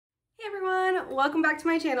Everyone, welcome back to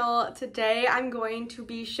my channel. Today I'm going to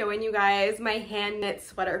be showing you guys my hand knit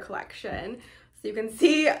sweater collection. So you can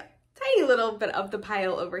see a tiny little bit of the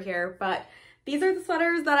pile over here, but these are the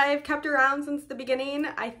sweaters that I've kept around since the beginning.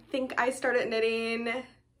 I think I started knitting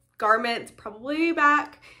garments probably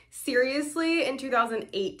back seriously in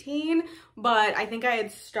 2018, but I think I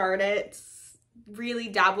had started really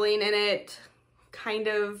dabbling in it kind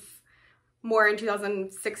of more in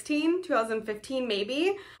 2016, 2015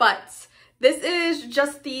 maybe. But this is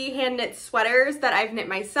just the hand knit sweaters that I've knit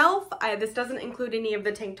myself. This doesn't include any of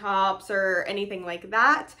the tank tops or anything like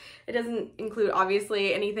that. It doesn't include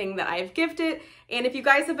obviously anything that I've gifted. And if you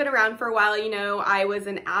guys have been around for a while, you know I was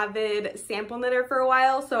an avid sample knitter for a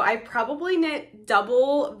while. So I probably knit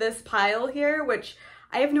double this pile here, which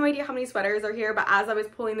I have no idea how many sweaters are here, but as I was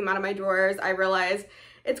pulling them out of my drawers, I realized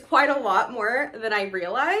it's quite a lot more than I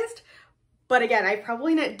realized. But again, I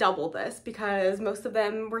probably knit double this because most of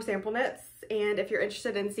them were sample knits. And if you're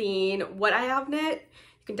interested in seeing what I have knit,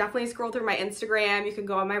 you can definitely scroll through my Instagram. You can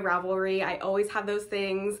go on my Ravelry. I always have those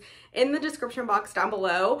things in the description box down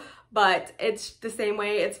below, but it's the same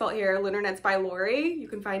way it's spelled here, Lunar Knits by Lori. You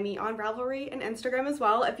can find me on Ravelry and Instagram as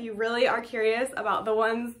well if you really are curious about the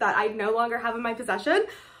ones that I no longer have in my possession,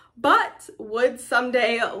 but would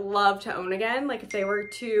someday love to own again. Like if they were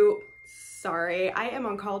to... Sorry, I am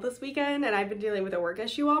on call this weekend and I've been dealing with a work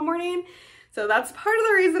issue all morning. So that's part of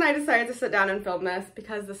the reason I decided to sit down and film this,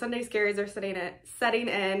 because the Sunday scaries are setting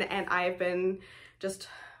in and I've been just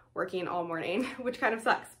working all morning, which kind of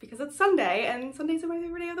sucks because it's Sunday and Sundays are my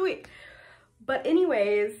favorite day of the week. But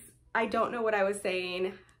anyways, I don't know what I was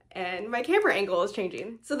saying and my camera angle is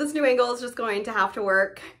changing. So this new angle is just going to have to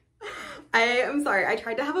work. I am sorry, I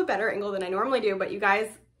tried to have a better angle than I normally do, but you guys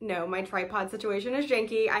know my tripod situation is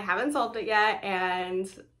janky. I haven't solved it yet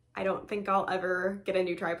and I don't think I'll ever get a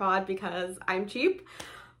new tripod because I'm cheap.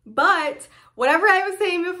 But whatever I was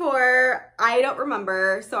saying before, I don't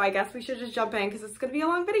remember. So I guess we should just jump in because it's gonna be a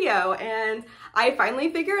long video. And I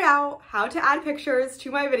finally figured out how to add pictures to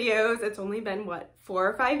my videos. It's only been, what, 4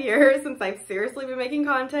 or 5 years since I've seriously been making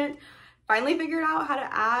content. Finally figured out how to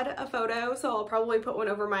add a photo. So I'll probably put one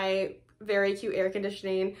over my very cute air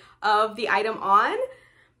conditioning of the item on.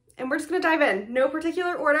 And we're just gonna dive in. No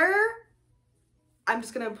particular order. I'm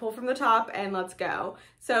just gonna pull from the top and let's go.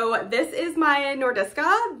 So this is my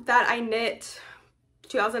Nordiska that I knit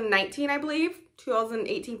 2019, I believe,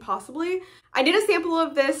 2018 possibly. I did a sample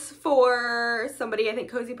of this for somebody, I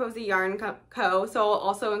think Cozy Posy Yarn Co. So I'll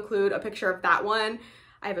also include a picture of that one.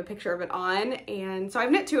 I have a picture of it on. And so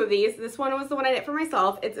I've knit 2 of these. This one was the one I knit for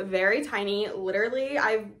myself. It's very tiny. Literally,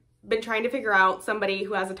 I've been trying to figure out somebody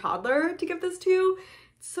who has a toddler to give this to.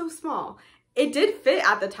 So small. It did fit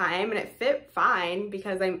at the time and it fit fine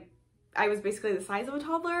because I was basically the size of a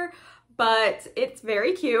toddler, but it's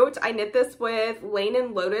very cute. I knit this with Lane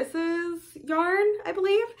and Lotus's yarn, I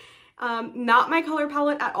believe. Not my color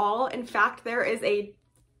palette at all. In fact, there is a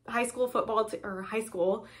high school football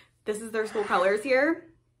this is their school colors here.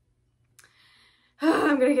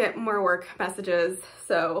 I'm gonna get more work messages,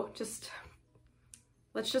 so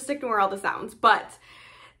let's just ignore all the sounds. But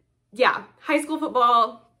yeah, high school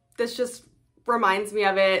football, this just reminds me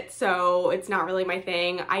of it, so it's not really my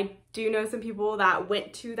thing. I do know some people that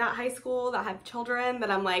went to that high school that have children that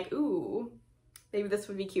I'm like, ooh, maybe this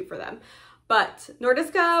would be cute for them. But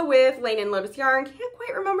Nordiska with Lane and Lotus yarn, can't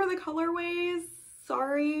quite remember the colorways,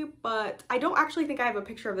 sorry, but I don't actually think I have a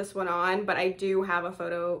picture of this one on, but I do have a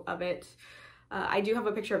photo of it. I do have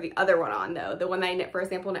a picture of the other one on though, the one that I knit for a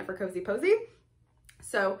sample knit for Cozy Posy.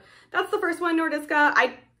 So that's the first one, Nordiska.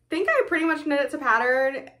 I think I pretty much knit it to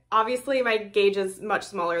pattern. Obviously my gauge is much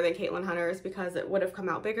smaller than Caitlin Hunter's because it would have come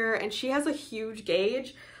out bigger, and she has a huge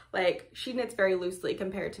gauge. Like, she knits very loosely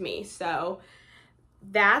compared to me. So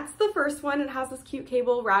that's the first one. It has this cute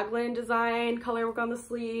cable raglan design, color work on the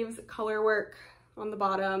sleeves, color work on the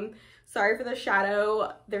bottom. Sorry for the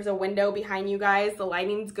shadow. There's a window behind you guys. The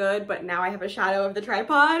lighting's good, but now I have a shadow of the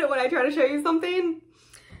tripod when I try to show you something.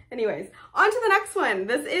 Anyways, on to the next one.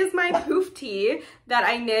 This is my poof tee that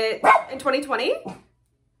I knit in 2020.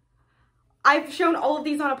 I've shown all of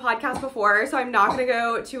these on a podcast before, so I'm not gonna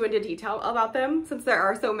go too into detail about them since there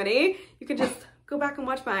are so many. You can just go back and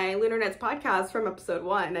watch my Lunar Knits podcast from episode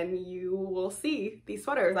 1 and you will see these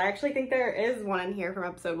sweaters. I actually think there is one in here from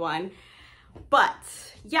episode 1.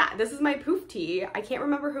 But yeah, this is my poof tee. I can't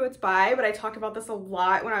remember who it's by, but I talked about this a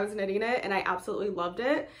lot when I was knitting it and I absolutely loved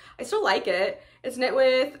it. I still like it. It's knit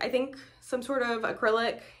with, I think, some sort of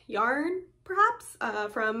acrylic yarn, perhaps,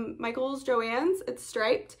 from Michael's Joann's. It's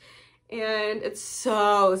striped and it's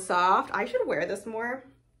so soft. I should wear this more.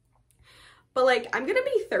 But like, I'm gonna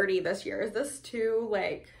be 30 this year. Is this too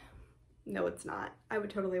like No, it's not. I would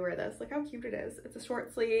totally wear this. Look how cute it is. It's a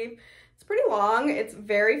short sleeve. It's pretty long. It's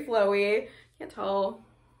very flowy. Can't tell.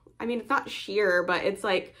 I mean, it's not sheer, but it's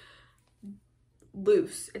like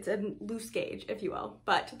loose. It's a loose gauge, if you will.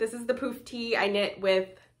 But this is the poof tee I knit with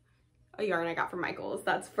a yarn I got from Michael's.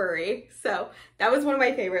 That's furry. So that was one of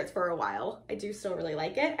my favorites for a while. I do still really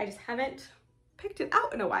like it. I just haven't picked it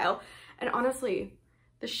out in a while. And honestly,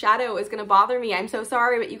 the shadow is gonna bother me. I'm so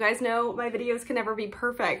sorry, but you guys know my videos can never be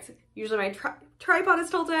perfect. Usually my tripod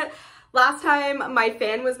is tilted. Last time my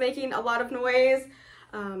fan was making a lot of noise.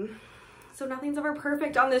 So nothing's ever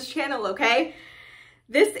perfect on this channel, okay?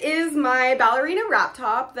 This is my ballerina wrap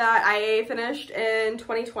top that I finished in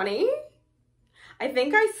 2020. I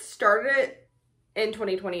think I started it in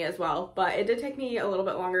 2020 as well, but it did take me a little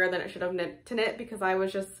bit longer than it should have to knit because I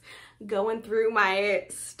was just going through my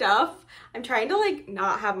stuff. I'm trying to like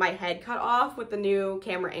not have my head cut off with the new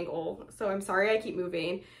camera angle, so I'm sorry I keep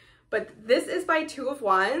moving. But this is by 2 of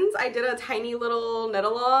 1s. I did a tiny little knit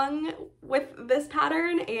along with this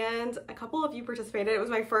pattern and a couple of you participated. It was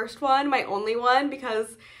my first one, my only one, because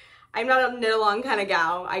I'm not a knit along kind of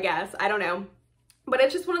gal, I guess. I don't know. But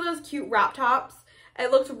it's just one of those cute wrap tops. It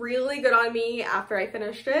looked really good on me after I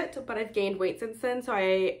finished it, but I've gained weight since then, so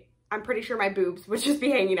I'm pretty sure my boobs would just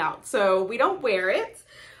be hanging out. So we don't wear it,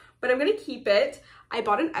 but I'm gonna keep it. I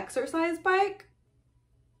bought an exercise bike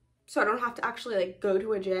so I don't have to actually like go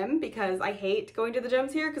to a gym because I hate going to the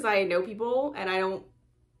gyms here because I know people and I don't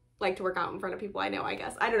like to work out in front of people I know, I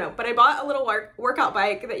guess. I don't know, but I bought a little workout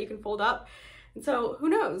bike that you can fold up. And so who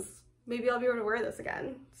knows? Maybe I'll be able to wear this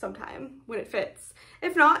again sometime when it fits.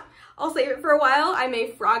 If not, I'll save it for a while. I may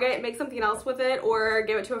frog it, make something else with it, or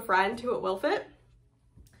give it to a friend who it will fit.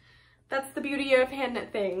 That's the beauty of hand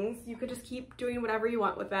knit things. You could just keep doing whatever you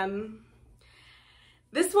want with them.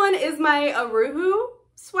 This one is my Aruhu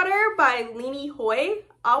sweater by Leanie Hoy.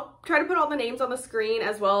 I'll try to put all the names on the screen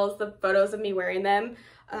as well as the photos of me wearing them.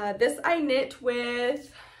 This I knit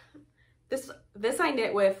with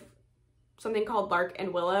something called Lark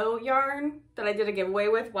and Willow yarn that I did a giveaway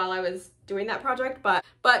with while I was doing that project.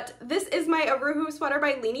 But this is my Aruhu sweater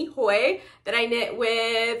by Leanie Hoy that I knit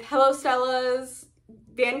with Hello Stella's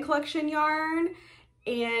Van Collection yarn,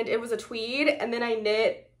 and it was a tweed, and then I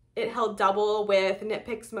knit it held double with Knit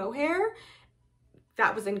Picks mohair.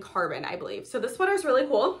 That was in carbon, I believe. So this sweater is really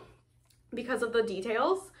cool because of the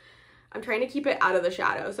details. I'm trying to keep it out of the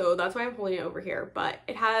shadow, so that's why I'm holding it over here. But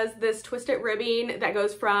it has this twisted ribbing that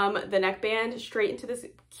goes from the neckband straight into this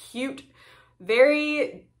cute,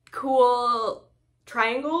 very cool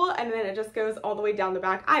triangle, and then it just goes all the way down the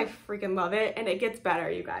back. I freaking love it, and it gets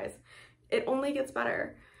better, you guys. It only gets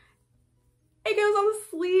better. It goes on the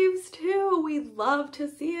sleeves too. We love to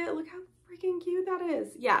see it. Look how freaking cute that is.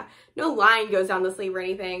 Yeah, no line goes down the sleeve or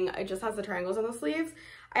anything. It just has the triangles on the sleeves.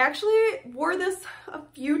 I actually wore this a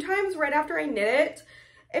few times right after I knit it.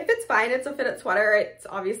 It fits fine. It's a fitted sweater. It's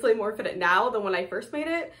obviously more fitted now than when I first made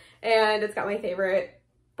it. And it's got my favorite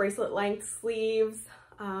bracelet length sleeves.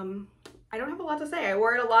 I don't have a lot to say. I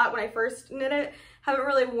wore it a lot when I first knit it. Haven't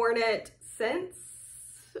really worn it since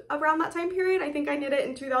around that time period. I think I knit it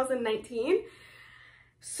in 2019.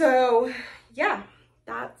 So yeah,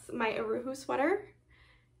 that's my Aruhu sweater.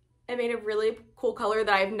 I made a really cool color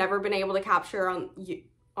that I've never been able to capture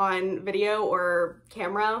on video or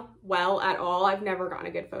camera well at all. I've never gotten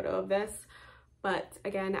a good photo of this, but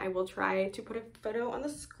again, I will try to put a photo on the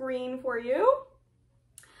screen for you.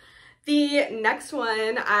 The next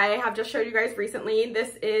one I have just showed you guys recently.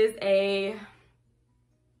 This is a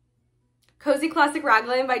Cozy Classic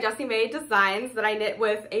Raglan by Jessie Mae Designs that I knit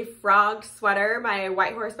with a frogged sweater, my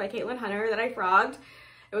White Horse by Caitlin Hunter that I frogged.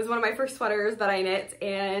 It was one of my first sweaters that I knit,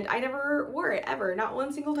 and I never wore it ever, not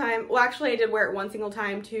one single time. Well, actually I did wear it one single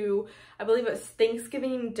time to, I believe it was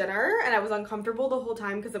Thanksgiving dinner, and I was uncomfortable the whole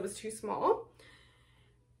time because it was too small.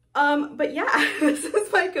 But yeah, this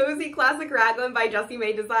is my Cozy Classic Raglan by Jessie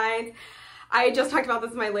Mae Designs. I just talked about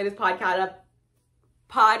this in my latest podcast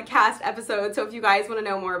episode, so if you guys want to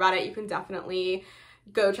know more about it, you can definitely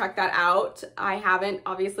go check that out. I haven't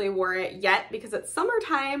obviously wore it yet because it's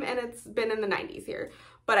summertime and it's been in the 90s here,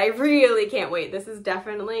 but I really can't wait. This is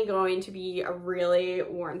definitely going to be a really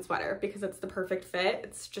worn sweater because it's the perfect fit.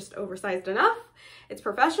 It's just oversized enough. It's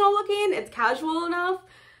professional looking. It's casual enough.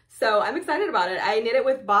 So I'm excited about it. I knit it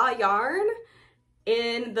with Ba yarn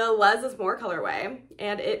in the Less is More colorway,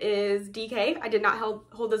 and it is DK. I did not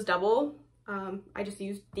hold this double. I just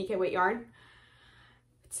used DK weight yarn.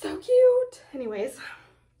 It's so cute. Anyways,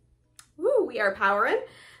 woo, we are powering.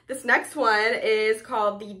 This next one is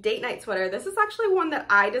called the Date Night Sweater. This is actually one that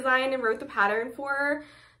I designed and wrote the pattern for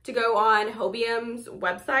to go on Hobium's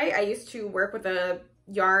website. I used to work with a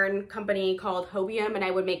yarn company called Hobium, and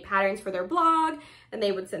I would make patterns for their blog and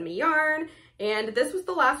they would send me yarn. And this was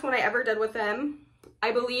the last one I ever did with them.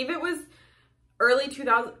 I believe it was early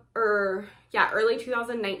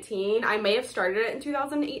 2019. I may have started it in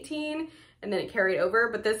 2018 and then it carried over,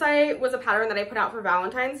 but this was a pattern that I put out for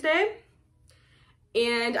Valentine's Day.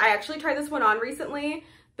 And I actually tried this one on recently.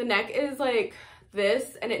 The neck is like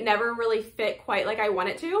this and it never really fit quite like I want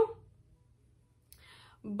it to.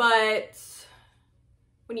 But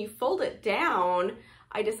when you fold it down,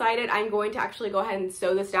 I decided I'm going to actually go ahead and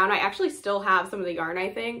sew this down. I actually still have some of the yarn, I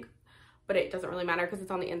think, but it doesn't really matter because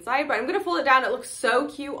it's on the inside. But I'm gonna fold it down. It looks so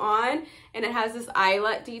cute on, and it has this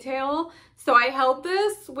eyelet detail. So I held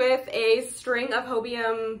this with a string of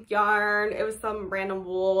Hobium yarn. It was some random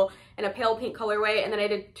wool in a pale pink colorway, and then I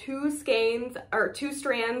did two strands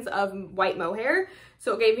of white mohair.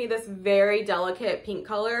 So it gave me this very delicate pink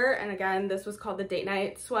color. And again, this was called the Date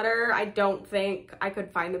Night Sweater. I don't think I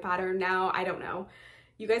could find the pattern now. I don't know.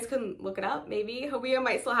 You guys can look it up, maybe. Hobium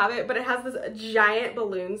might still have it, but it has this giant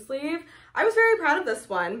balloon sleeve. I was very proud of this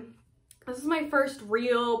one. This is my first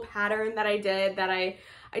real pattern that I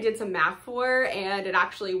did some math for, and it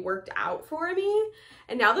actually worked out for me.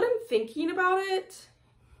 And now that I'm thinking about it,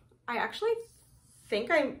 I actually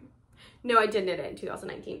think no, I did knit it in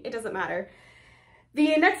 2019. It doesn't matter.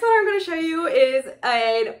 The next one I'm going to show you is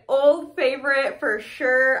an old favorite for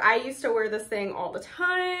sure. I used to wear this thing all the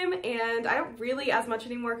time, and I don't really as much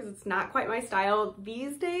anymore because it's not quite my style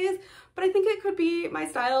these days, but I think it could be my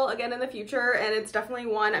style again in the future, and it's definitely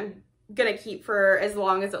one I'm going to keep for as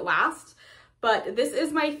long as it lasts. But this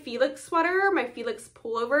is my Felix sweater, my Felix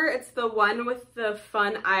pullover. It's the one with the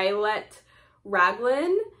fun eyelet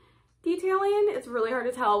raglan detailing. It's really hard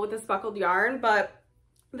to tell with this buckled yarn, but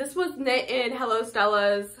this was knit in Hello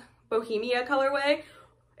Stella's Bohemia colorway.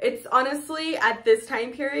 It's honestly, at this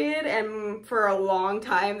time period and for a long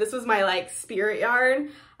time, this was my like spirit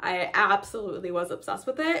yarn. I absolutely was obsessed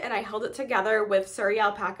with it, and I held it together with Surrey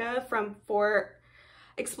alpaca from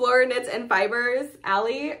Explorer Knits and Fibers.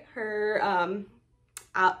 Allie, her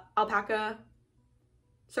alpaca,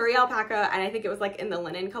 Surrey alpaca, and I think it was like in the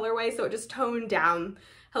linen colorway, so it just toned down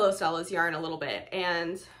Hello Stella's yarn a little bit,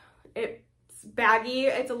 and it's baggy,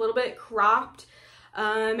 it's a little bit cropped,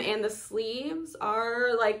 and the sleeves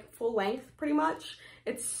are like full length pretty much.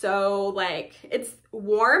 It's so like, it's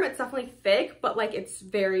warm, it's definitely thick, but like it's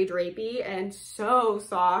very drapey and so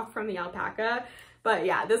soft from the alpaca. But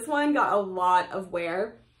yeah, this one got a lot of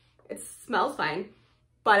wear. It smells fine,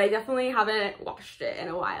 but I definitely haven't washed it in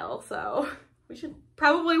a while, so we should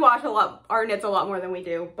probably wash our knits a lot more than we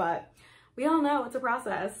do, but we all know it's a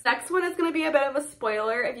process. Next one is going to be a bit of a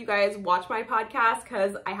spoiler if you guys watch my podcast,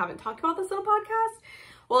 because I haven't talked about this in a podcast.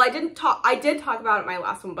 Well, I did talk about it in my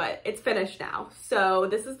last one, but it's finished now. So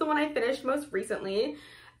this is the one I finished most recently.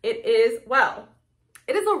 It's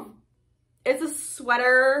a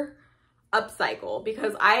sweater upcycle,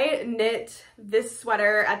 because I knit this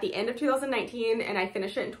sweater at the end of 2019 and I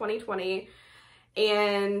finished it in 2020,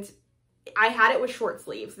 and I had it with short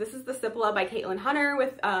sleeves. This is the Cipla by Caitlin Hunter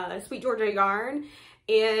with Sweet Georgia yarn,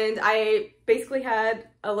 and I basically had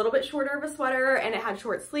a little bit shorter of a sweater and it had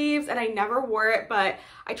short sleeves, and I never wore it, but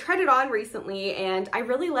I tried it on recently and I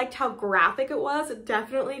really liked how graphic it was. It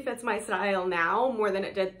definitely fits my style now more than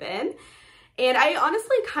it did then. And I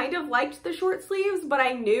honestly kind of liked the short sleeves, but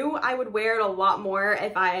I knew I would wear it a lot more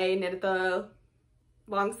if I knitted the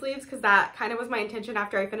long sleeves, because that kind of was my intention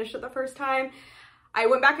after I finished it the first time. I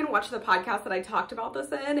went back and watched the podcast that I talked about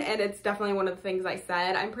this in, and it's definitely one of the things I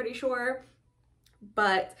said, I'm pretty sure.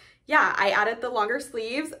 But yeah, I added the longer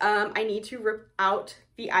sleeves. I need to rip out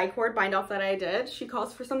the I-cord bind off that I did. She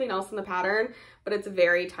calls for something else in the pattern, but it's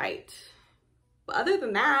very tight. But other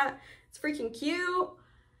than that, it's freaking cute.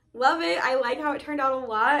 Love it. I like how it turned out a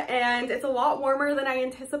lot, and it's a lot warmer than I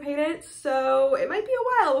anticipated, so it might be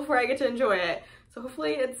a while before I get to enjoy it. So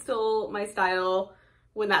hopefully it's still my style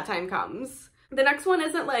when that time comes. The next one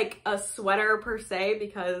isn't like a sweater per se,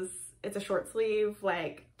 because it's a short sleeve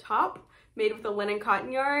like top made with a linen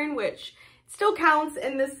cotton yarn, which still counts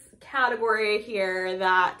in this category here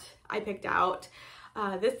that I picked out.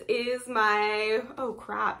 This is my, oh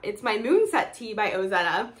crap, it's my Moonset Tee by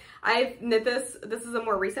Ozetta. I've knit this. This is a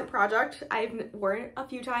more recent project. I've worn it a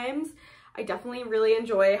few times. I definitely really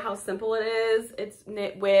enjoy how simple it is. It's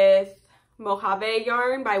knit with Mojave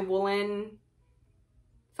yarn by Woolen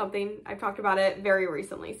something. I've talked about it very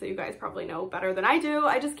recently, so you guys probably know better than I do.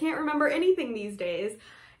 I just can't remember anything these days.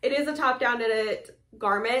 It is a top-down knitted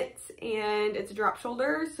garment, and it's a drop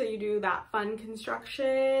shoulder, so you do that fun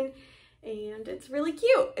construction, and it's really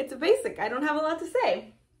cute. It's a basic. I don't have a lot to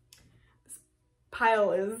say.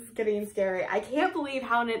 pile is getting scary. I can't believe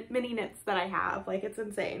how many knits that I have. Like, it's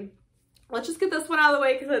insane. Let's just get this one out of the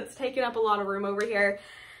way because it's taking up a lot of room over here.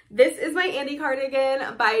 This is my Andy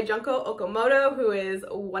cardigan by Junko Okamoto, who is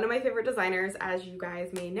one of my favorite designers, as you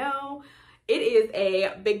guys may know. It is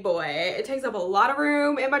a big boy. It takes up a lot of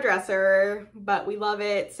room in my dresser, but we love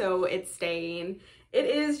it, so it's staying. It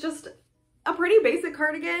is just a pretty basic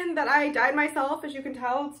cardigan that I dyed myself, as you can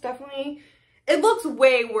tell. It's definitely, it looks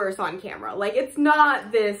way worse on camera. Like, it's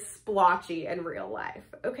not this splotchy in real life,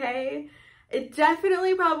 okay? It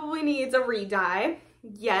definitely probably needs a re-dye,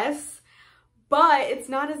 yes, but it's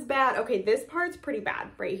not as bad. Okay, this part's pretty bad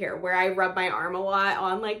right here where I rub my arm a lot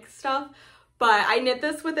on like stuff, but I knit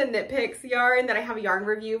this with a Knit Picks yarn that I have a yarn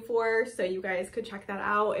review for, so you guys could check that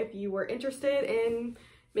out if you were interested in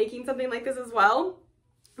making something like this as well.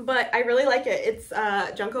 But I really like it. It's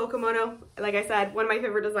Junko Okamoto, like I said, one of my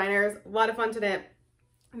favorite designers, a lot of fun to knit,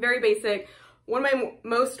 very basic. One of my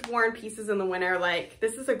most worn pieces in the winter. Like,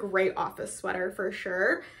 this is a great office sweater for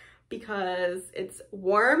sure because it's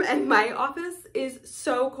warm and my office is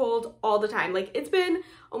so cold all the time. Like, it's been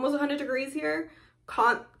almost 100 degrees here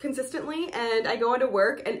consistently, and I go into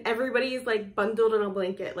work and everybody's like bundled in a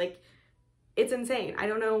blanket. Like, it's insane. I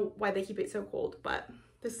don't know why they keep it so cold, but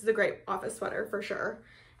this is a great office sweater for sure.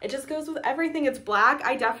 It just goes with everything. It's black.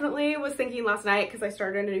 I definitely was thinking last night, because I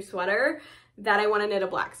started a new sweater, that I want to knit a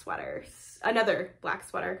black sweater. Another black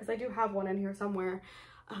sweater, because I do have one in here somewhere.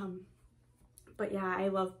 But yeah, I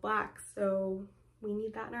love black, so we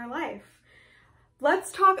need that in our life.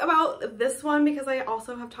 Let's talk about this one because I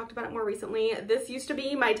also have talked about it more recently. This used to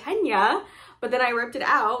be my Tenya, but then I ripped it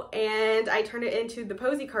out and I turned it into the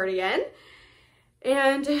Posy cardigan.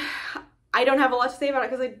 And I don't have a lot to say about it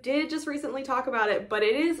because I did just recently talk about it, but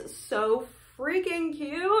it is so freaking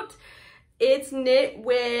cute. It's knit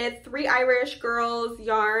with 3 Irish Girls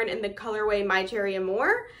yarn in the colorway My Cherry and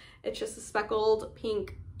More. It's just a speckled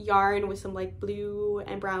pink yarn with some like blue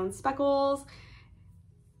and brown speckles.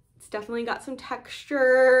 It's definitely got some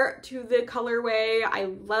texture to the colorway. I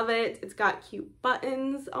love it. It's got cute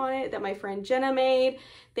buttons on it that my friend Jenna made.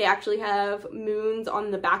 They actually have moons on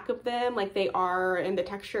the back of them, like they are in the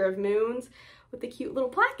texture of moons, with the cute little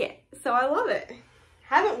placket. So I love it.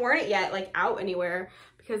 Haven't worn it yet, like out anywhere,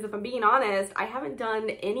 because if I'm being honest, I haven't done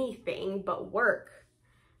anything but work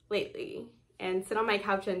lately and sit on my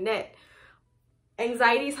couch and knit.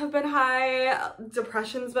 Anxieties have been high,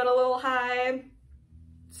 depression's been a little high.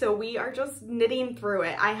 So we are just knitting through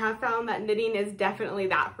it. I have found that knitting is definitely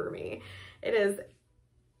that for me. It is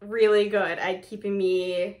really good at keeping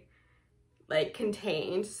me like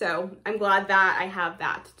contained. So I'm glad that I have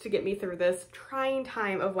that to get me through this trying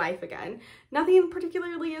time of life again. Nothing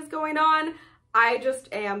particularly is going on. I just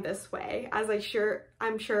am this way, as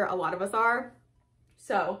I'm sure a lot of us are.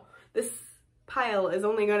 So this pile is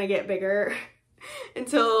only gonna get bigger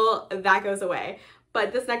until that goes away.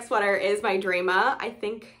 But this next sweater is my Drama. I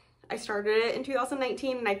think I started it in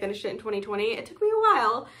 2019 and I finished it in 2020. It took me a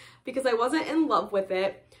while because I wasn't in love with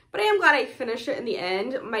it, but I am glad I finished it in the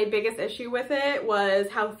end. My biggest issue with it was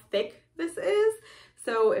how thick this is.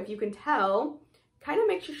 So if you can tell, kind of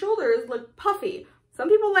makes your shoulders look puffy. Some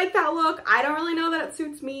people like that look. I don't really know that it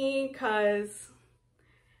suits me because,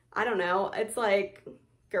 I don't know, it's like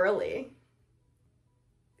girly.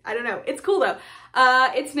 I don't know. It's cool though.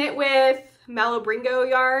 It's knit with Malabringo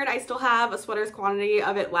yarn. I still have a sweater's quantity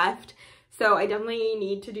of it left, so I definitely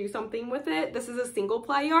need to do something with it. This is a single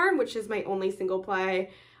ply yarn, which is my only single ply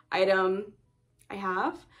item I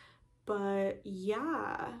have. But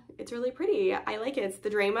yeah, it's really pretty. I like it. It's the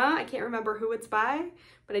Drama. I can't remember who it's by,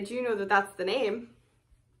 but I do know that that's the name.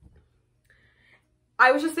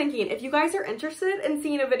 I was just thinking, if you guys are interested in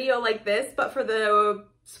seeing a video like this, but for the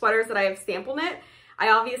sweaters that I have sample knit, I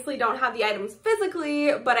obviously don't have the items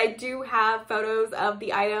physically, but I do have photos of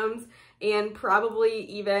the items and probably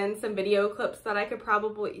even some video clips that I could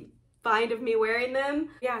probably find of me wearing them.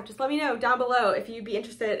 Yeah, just let me know down below if you'd be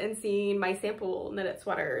interested in seeing my sample knitted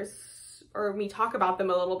sweaters or me talk about them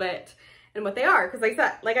a little bit and what they are. Because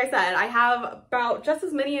like I said, I have about just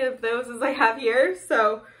as many of those as I have here.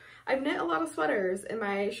 So I've knit a lot of sweaters in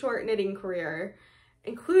my short knitting career,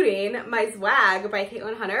 including my Swag by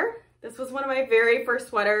Caitlin Hunter. This was one of my very first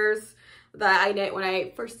sweaters that I knit when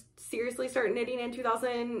I first seriously started knitting in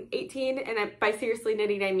 2018. And by seriously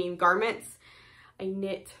knitting, I mean garments. I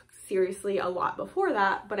knit seriously a lot before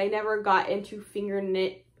that, but I never got into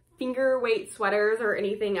finger weight sweaters or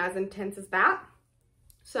anything as intense as that.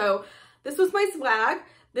 So this was my Swag.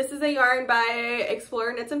 This is a yarn by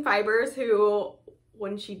Explorer Knits and Fibers, who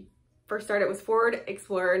when she first started was Forward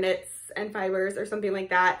Explorer Knits and Fibers or something like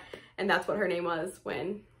that. And that's what her name was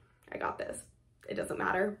when I got this. it doesn't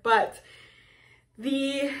matter. But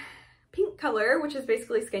the pink color, which is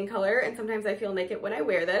basically skin color, and sometimes I feel naked when I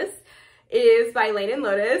wear this, is by Lane and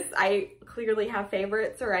Lotus. I clearly have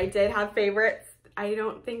favorites, or I did have favorites. I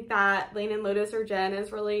don't think that Lane and Lotus or Jen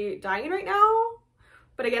is really dying right now.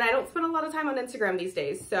 But again, I don't spend a lot of time on Instagram these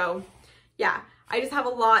days. So yeah, I just have a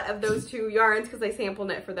lot of those two yarns because I sample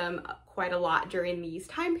knit for them quite a lot during these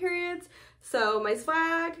time periods. So my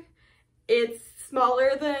swag, it's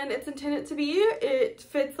smaller than it's intended to be. It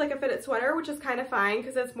fits like a fitted sweater, which is kind of fine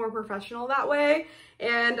because it's more professional that way.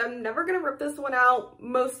 And I'm never gonna rip this one out,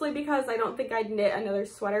 mostly because I don't think I'd knit another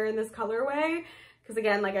sweater in this colorway. Because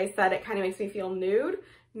again, like I said, it kind of makes me feel nude.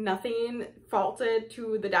 Nothing faulted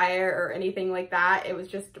to the dyer or anything like that. It was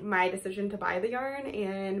just my decision to buy the yarn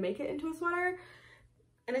and make it into a sweater.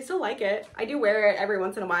 And I still like it. I do wear it every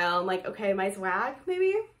once in a while. I'm like, okay, my swag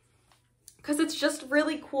maybe? Because it's just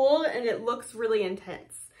really cool and it looks really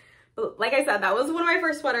intense. But like I said, that was one of my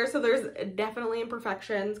first sweaters, so there's definitely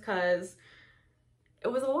imperfections because it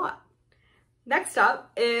was a lot. Next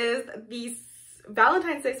up is the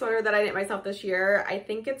Valentine's Day sweater that I knit myself this year. I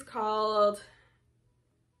think it's called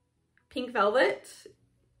Pink Velvet.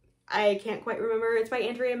 I can't quite remember. It's by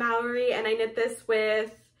Andrea Mallory, and I knit this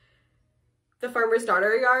with the Farmer's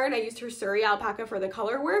Daughter yarn. I used her Surrey alpaca for the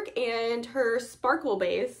color work and her sparkle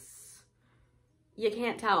base. You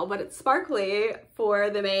can't tell, but it's sparkly for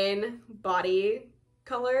the main body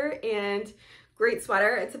color, and great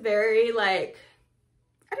sweater. It's a very, like,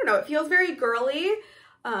 I don't know, it feels very girly,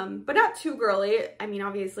 but not too girly. I mean,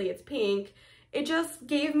 obviously it's pink. It just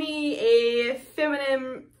gave me a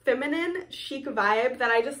feminine chic vibe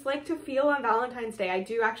that I just like to feel on Valentine's Day. I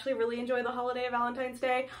do actually really enjoy the holiday of Valentine's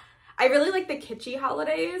Day. I really like the kitschy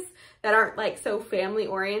holidays that aren't like so family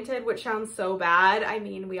oriented, which sounds so bad. I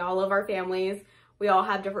mean, we all love our families. We all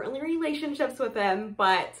have different relationships with them,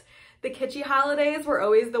 but the kitschy holidays were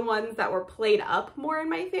always the ones that were played up more in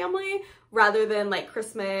my family rather than like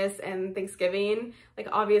Christmas and Thanksgiving. Like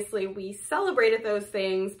obviously we celebrated those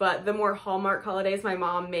things, but the more Hallmark holidays my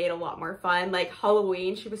mom made a lot more fun. Like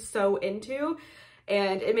Halloween, she was so into,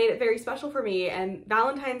 and it made it very special for me. And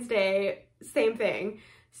Valentine's Day, same thing.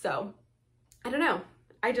 So I don't know.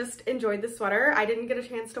 I just enjoyed the sweater. I didn't get a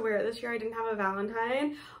chance to wear it this year. I didn't have a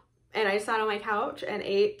Valentine, and I sat on my couch and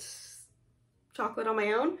ate chocolate on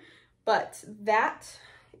my own. But that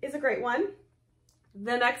is a great one.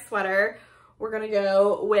 The next sweater we're gonna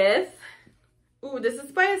go with, ooh, this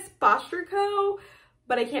is by Espostre Co,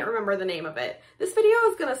 but I can't remember the name of it. This video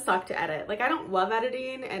is gonna suck to edit. Like, I don't love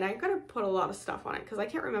editing, and I'm gonna put a lot of stuff on it because I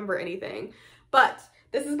can't remember anything. But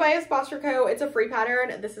this is by Espostre Co. It's a free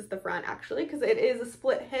pattern. This is the front actually, because it is a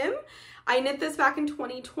split hem. I knit this back in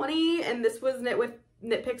 2020, and this was knit with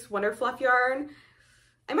Knit Picks Wonder Fluff yarn.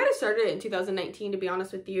 I might have started it in 2019, to be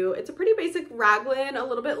honest with you. It's a pretty basic raglan, a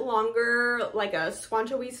little bit longer, like a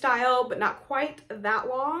swanchoey style, but not quite that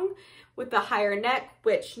long, with the higher neck,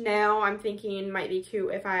 which now I'm thinking might be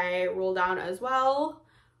cute if I roll down as well.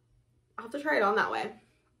 I'll have to try it on that way.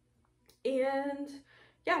 And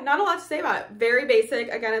yeah, not a lot to say about it. Very basic.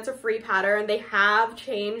 Again, it's a free pattern. They have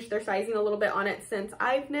changed their sizing a little bit on it since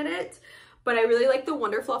I've knit it, but I really like the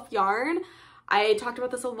Wonder Fluff yarn. I talked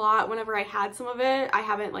about this a lot whenever I had some of it. I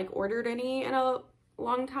haven't like ordered any in a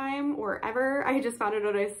long time or ever. I just found it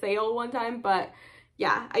at a sale one time, but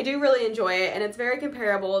yeah, I do really enjoy it, and it's very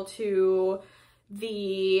comparable to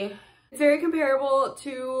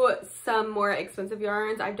some more expensive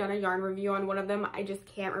yarns. I've done a yarn review on one of them. I just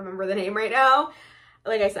can't remember the name right now.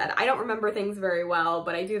 Like I said, I don't remember things very well,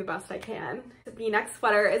 but I do the best I can. The next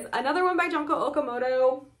sweater is another one by Junko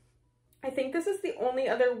Okamoto. I think this is the only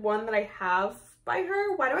other one that I have by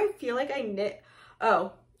her. Why do I feel like I knit?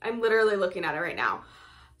 Oh, I'm literally looking at it right now.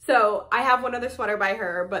 So I have one other sweater by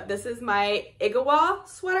her, but this is my Igawa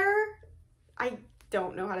sweater. I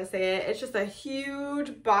don't know how to say it. It's just a huge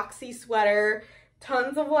boxy sweater.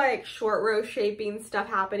 Tons of like short row shaping stuff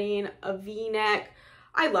happening, a V-neck.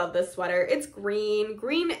 I love this sweater. It's green.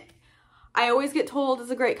 Green, I always get told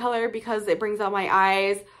is a great color because it brings out my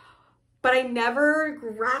eyes, but I never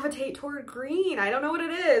gravitate toward green. I don't know what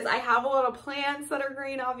it is. I have a lot of plants that are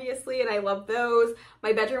green, obviously, and I love those.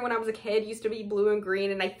 My bedroom when I was a kid used to be blue and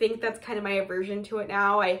green, and I think that's kind of my aversion to it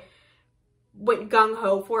now. I went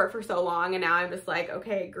gung-ho for it for so long, and now I'm just like,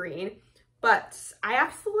 okay, green. But I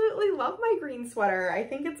absolutely love my green sweater. I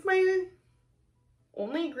think it's my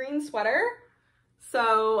only green sweater.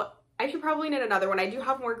 So I should probably knit another one. I do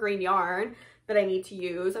have more green yarn that I need to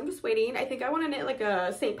use. I'm just waiting. I think I want to knit like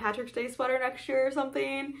a St. Patrick's Day sweater next year or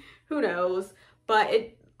something. Who knows? But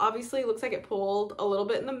it obviously looks like it pulled a little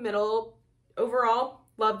bit in the middle. Overall,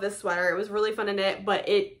 love this sweater. It was really fun to knit, but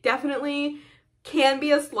it definitely can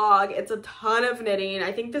be a slog. It's a ton of knitting.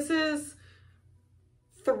 I think this is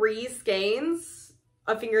 3 skeins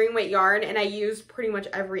of fingering weight yarn, and I used pretty much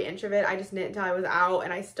every inch of it. I just knit until I was out,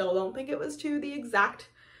 and I still don't think it was to the exact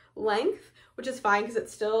length, which is fine because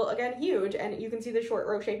it's still, again, huge, and you can see the short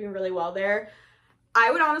row shaping really well there.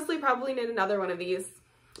 I would honestly probably knit another one of these.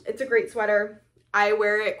 It's a great sweater. I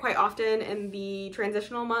wear it quite often in the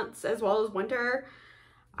transitional months as well as winter.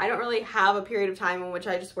 I don't really have a period of time in which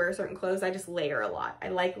I just wear certain clothes. I just layer a lot. I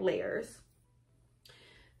like layers.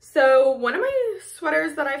 So one of my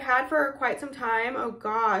sweaters that I've had for quite some time, oh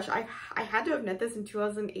gosh, I had to have knit this in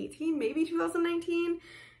 2018, maybe 2019.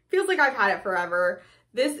 Feels like I've had it forever.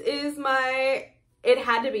 This is it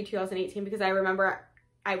had to be 2018 because I remember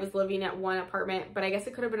I was living at one apartment, but I guess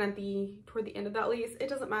it could have been toward the end of that lease. It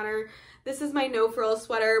doesn't matter. This is my No Frills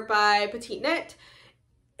sweater by Petite Knit,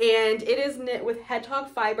 and it is knit with hedgehog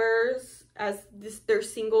fibers as their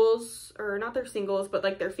singles, or not their singles, but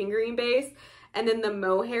like their fingering base. And then the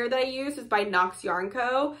mohair that I use is by Knox Yarn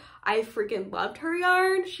Co. I freaking loved her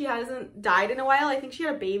yarn. She hasn't dyed in a while. I think she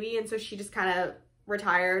had a baby, and so she just kind of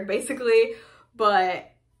retired basically. But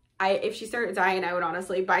if she started dying, I would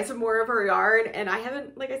honestly buy some more of her yarn. And I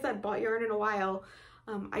haven't, like I said, bought yarn in a while.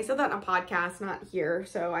 I said that on a podcast, not here,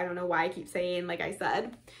 so I don't know why I keep saying like I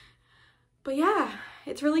said. But yeah,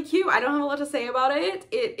 it's really cute. I don't have a lot to say about it.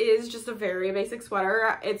 It is just a very basic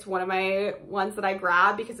sweater. It's one of my ones that I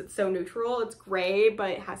grab because it's so neutral. It's gray, but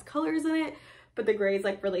it has colors in it. But the grays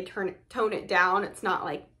like really tone it down. It's not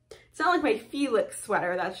like my Felix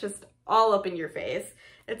sweater that's just all up in your face.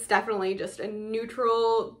 It's definitely just a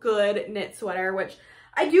neutral, good knit sweater, which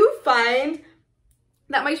I do find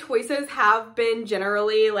that my choices have been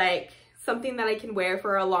generally like something that I can wear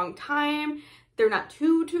for a long time. They're not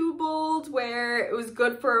too bold, where it was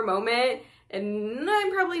good for a moment, and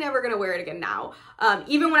I'm probably never gonna wear it again now.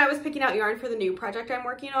 Even when I was picking out yarn for the new project I'm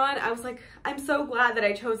working on, I was like, I'm so glad that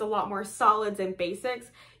I chose a lot more solids and basics.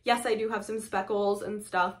 Yes, I do have some speckles and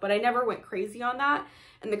stuff, but I never went crazy on that.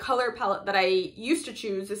 And the color palette that I used to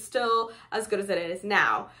choose is still as good as it is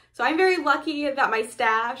now. So I'm very lucky that my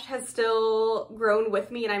stash has still grown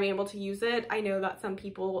with me and I'm able to use it. I know that some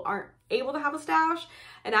people aren't able to have a stash,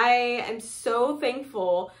 and I am so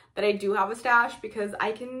thankful that I do have a stash because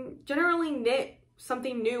I can generally knit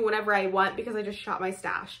something new whenever I want because I just shop my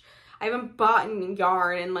stash. I haven't bought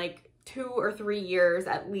yarn in like 2 or 3 years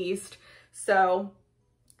at least, so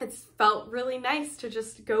it's felt really nice to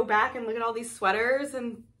just go back and look at all these sweaters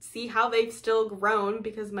and see how they've still grown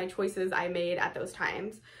because my choices I made at those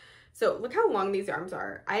times. So look how long these arms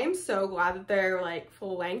are. I am so glad that they're like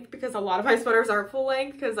full length because a lot of my sweaters aren't full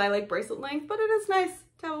length because I like bracelet length, but it is nice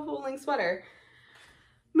to have a full length sweater.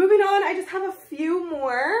 Moving on, I just have a few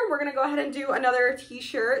more. We're gonna go ahead and do another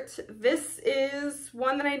t-shirt. This is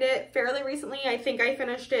one that I knit fairly recently. I think I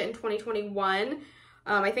finished it in 2021.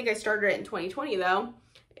 I think I started it in 2020 though.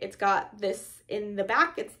 It's got this in the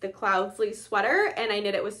back. It's the cloud sleeve sweater, and I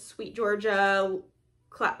knit it with Sweet Georgia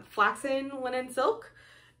flaxen linen silk.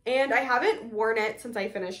 And I haven't worn it since I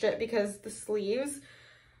finished it because the sleeves,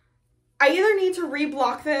 I either need to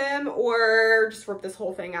reblock them or just rip this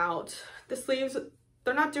whole thing out. The sleeves,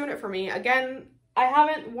 they're not doing it for me. Again, I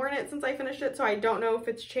haven't worn it since I finished it, so I don't know if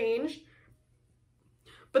it's changed.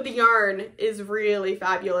 But the yarn is really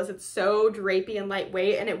fabulous. It's so drapey and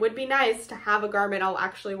lightweight, and it would be nice to have a garment I'll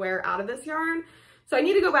actually wear out of this yarn. So I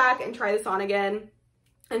need to go back and try this on again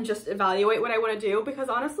and just evaluate what I want to do, because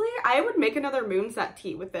honestly, I would make another moonset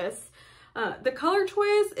tee with this. The color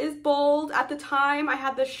choice is bold. At the time, I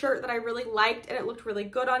had this shirt that I really liked, and it looked really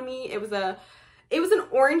good on me. It was an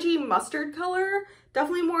orangey mustard color,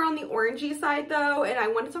 definitely more on the orangey side though, and I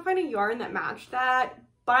wanted to find a yarn that matched that.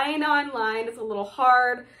 Buying online is a little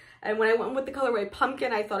hard, and when I went with the colorway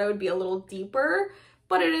pumpkin, I thought it would be a little deeper,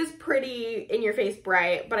 but it is pretty in your face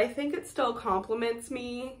bright, but I think it still complements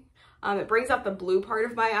me. It brings out the blue part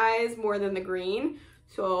of my eyes more than the green,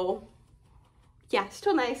 so yeah,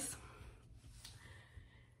 still nice.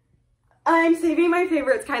 I'm saving my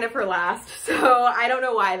favorites kind of for last, so I don't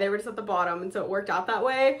know why. They were just at the bottom, and so it worked out that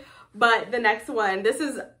way. But the next one, this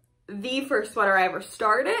is the first sweater I ever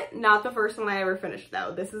started, not the first one I ever finished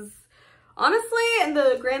though. This is, honestly, in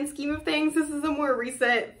the grand scheme of things, this is a more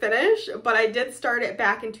recent finish, but I did start it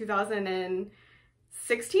back in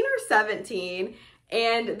 2016 or 17.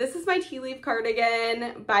 And this is my tea leaf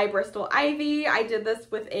cardigan by Bristol Ivy. I did this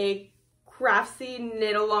with a Craftsy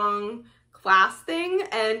knit along class thing,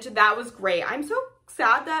 and that was great. I'm so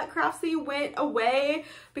sad that Craftsy went away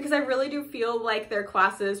because I really do feel like their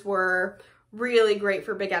classes were really great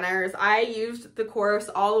for beginners. I used the course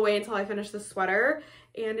all the way until I finished the sweater,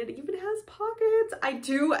 and it even has pockets. I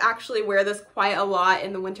do actually wear this quite a lot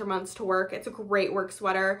in the winter months to work. It's a great work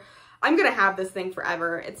sweater. I'm gonna have this thing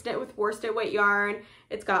forever. It's knit with worsted weight yarn.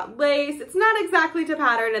 It's got lace. It's not exactly to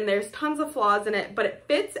pattern and there's tons of flaws in it, but it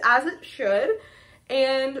fits as it should.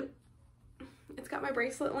 And it's got my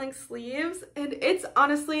bracelet length sleeves, and it's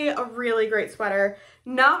honestly a really great sweater.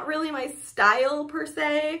 Not really my style per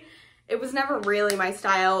se. It was never really my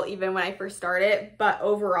style even when I first started, but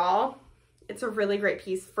overall, it's a really great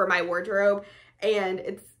piece for my wardrobe.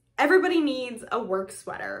 And everybody needs a work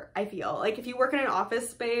sweater, I feel. Like if you work in an office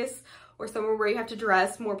space or somewhere where you have to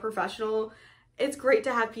dress more professional, it's great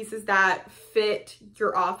to have pieces that fit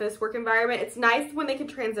your office work environment. It's nice when they can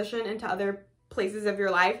transition into other places of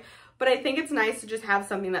your life, but I think it's nice to just have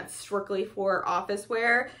something that's strictly for office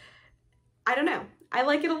wear. I don't know. I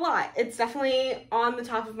like it a lot. It's definitely on the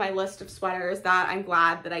top of my list of sweaters that I'm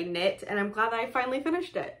glad that I knit, and I'm glad that I finally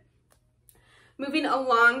finished it. Moving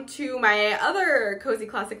along to my other Cozy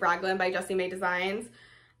Classic Raglan by Jessie May Designs.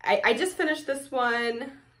 I just finished this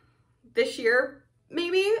one this year,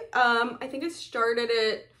 maybe. I think I started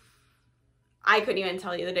it, I couldn't even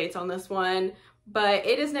tell you the dates on this one, but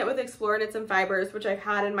it is knit with Explore Knits and Fibers, which I've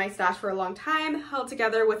had in my stash for a long time, held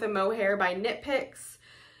together with a mohair by Knit Picks.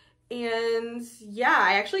 And yeah,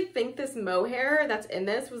 I actually think this mohair that's in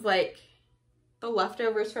this was like the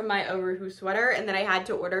leftovers from my overhoo sweater, and then I had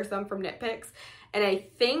to order some from Knit Picks. And I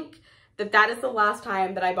think that that is the last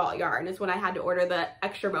time that I bought yarn, is when I had to order the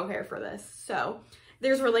extra mohair for this. So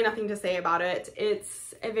there's really nothing to say about it.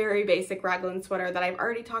 It's a very basic raglan sweater that I've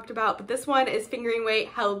already talked about, but this one is fingering weight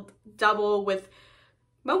held double with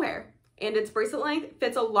mohair. And its bracelet length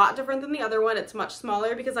fits a lot different than the other one. It's much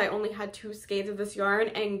smaller because I only had 2 skeins of this yarn,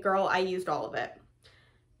 and girl, I used all of it.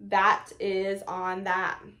 That is on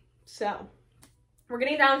that. So we're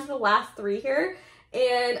getting down to the last 3 here,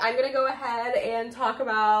 and I'm gonna go ahead and talk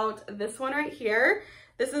about this one right here.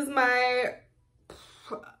 This is my,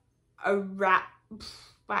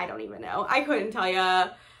 I don't even know. I couldn't tell ya.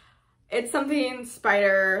 It's something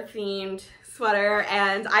spider themed sweater,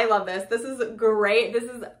 and I love this. This is great.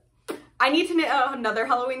 I need to knit another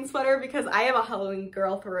Halloween sweater because I am a Halloween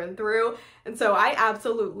girl through and through. And so I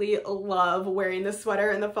absolutely love wearing this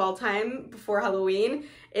sweater in the fall time before Halloween.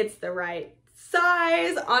 It's the right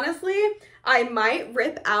size. Honestly, I might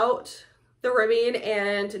rip out the ribbing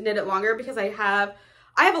and knit it longer because I have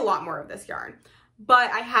a lot more of this yarn,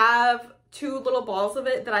 but I have 2 little balls of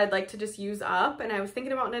it that I'd like to just use up. And I was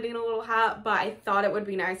thinking about knitting a little hat, but I thought it would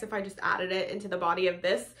be nice if I just added it into the body of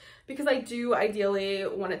this, because I do ideally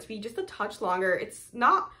want it to be just a touch longer. It's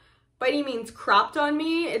not by any means cropped on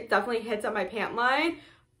me. It definitely hits at my pant line,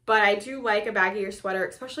 but I do like a baggier sweater,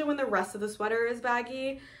 especially when the rest of the sweater is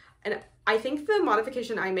baggy. And I think the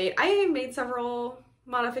modification I made several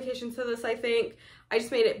modifications to this, I think. I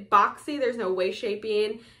just made it boxy. There's no waist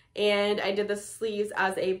shaping. And I did the sleeves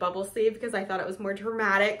as a bubble sleeve because I thought it was more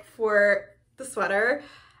dramatic for the sweater.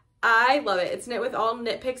 I love it. It's knit with all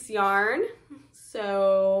Knit Picks yarn.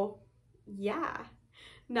 So yeah,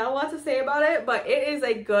 not a lot to say about it, but it is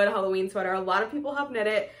a good Halloween sweater. A lot of people have knit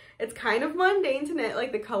it. It's kind of mundane to knit.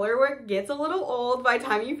 Like the color work gets a little old by the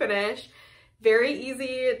time you finish. Very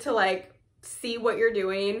easy to like see what you're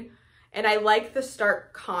doing. And I like the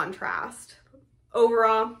stark contrast.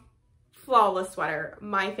 Overall, flawless sweater.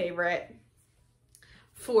 My favorite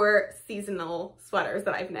for seasonal sweaters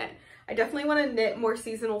that I've knit. I definitely want to knit more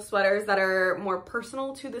seasonal sweaters that are more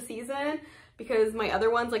personal to the season, because my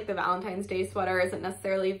other ones, like the Valentine's Day sweater, isn't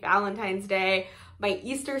necessarily Valentine's Day. My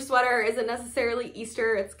Easter sweater isn't necessarily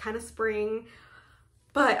Easter. It's kind of spring.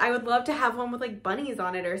 But I would love to have one with like bunnies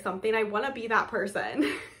on it or something. I want to be that person.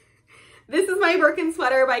 This is my Birkin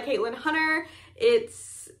sweater by Caitlin Hunter.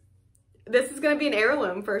 This is going to be an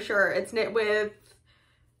heirloom for sure. It's knit with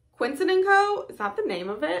Quince & Co. Is that the name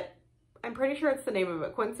of it? I'm pretty sure it's the name of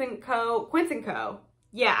it. Quince & Co.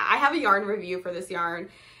 Yeah, I have a yarn review for this yarn,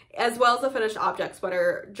 as well as a finished object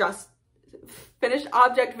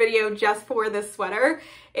video just for this sweater.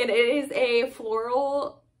 And it is a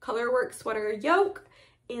floral colorwork sweater yoke,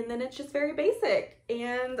 and then it's just very basic.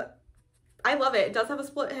 And I love it. It does have a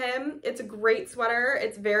split hem. It's a great sweater.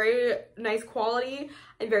 It's very nice quality.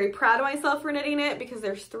 I'm very proud of myself for knitting it because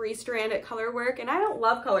there's 3-stranded color work, and I don't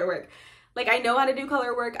love color work. Like, I know how to do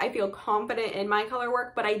color work. I feel confident in my color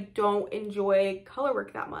work, but I don't enjoy color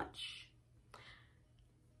work that much.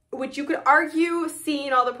 Which you could argue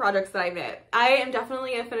seeing all the projects that I knit. I am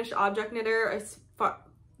definitely a finished object knitter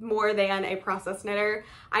more than a process knitter.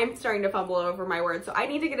 I'm starting to fumble over my words, so I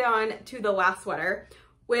need to get on to the last sweater,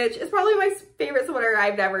 which is probably my favorite sweater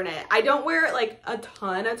I've ever knit. I don't wear it like a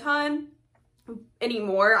ton,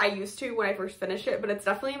 anymore. I used to when I first finished it, but it's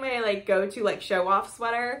definitely my like go-to like show off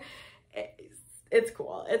sweater. It's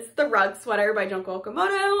cool. It's the Rug Sweater by Junko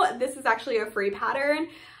Okamoto. This is actually a free pattern.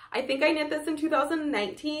 I think I knit this in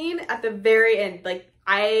 2019 at the very end. Like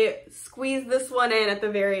I squeezed this one in at the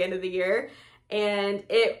very end of the year, and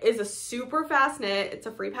it is a super fast knit. It's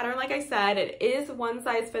a free pattern, like I said. It is one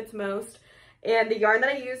size fits most. And the yarn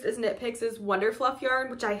that I used is Knit Picks' Wonder Fluff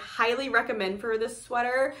yarn, which I highly recommend for this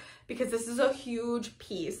sweater because this is a huge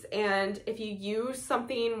piece. And if you use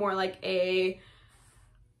something more like a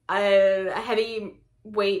heavy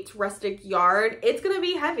weight rustic yarn, it's gonna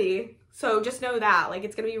be heavy. So just know that, like,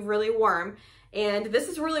 it's gonna be really warm. And this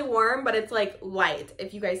is really warm, but it's like light.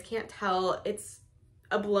 If you guys can't tell, it's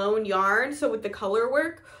a blown yarn. So with the color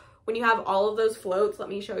work, when you have all of those floats, let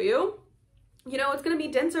me show you, you know, it's gonna be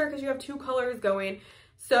denser because you have two colors going.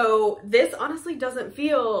 So this honestly doesn't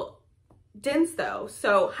feel dense though.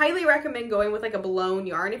 So highly recommend going with like a blown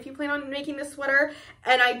yarn if you plan on making this sweater.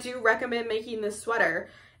 And I do recommend making this sweater.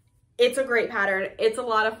 It's a great pattern. It's a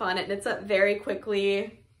lot of fun. It knits up very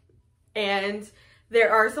quickly. And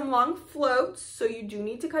there are some long floats, so you do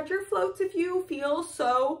need to cut your floats if you feel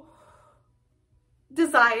so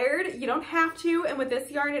desired. You don't have to. And with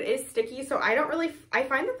this yarn, it is sticky. So I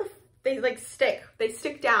find that they like stick. They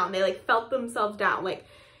stick down. They like felt themselves down. Like,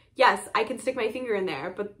 yes, I can stick my finger in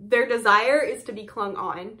there, but their desire is to be clung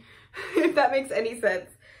on, if that makes any sense.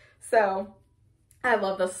 So I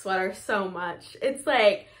love this sweater so much. It's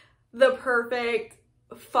like the perfect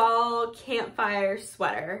fall campfire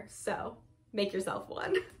sweater. So make yourself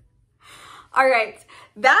one. All right,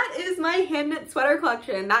 that is my hand knit sweater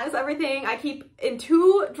collection. That is everything. I keep in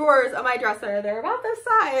 2 drawers of my dresser. They're about this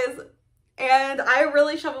size, and I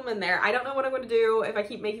really shove them in there. I don't know what I'm gonna do if I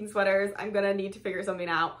keep making sweaters. I'm gonna need to figure something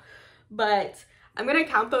out, but I'm gonna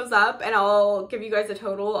count those up and I'll give you guys a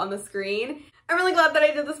total on the screen. I'm really glad that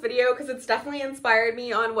I did this video because it's definitely inspired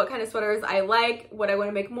me on what kind of sweaters I like, what I want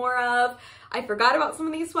to make more of. I forgot about some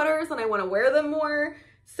of these sweaters and I want to wear them more.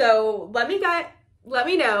 So let me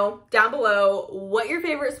know down below what your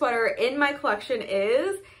favorite sweater in my collection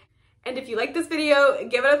is. And if you like this video,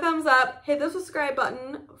 give it a thumbs up, hit the subscribe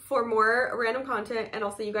button for more random content, and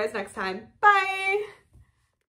I'll see you guys next time. Bye!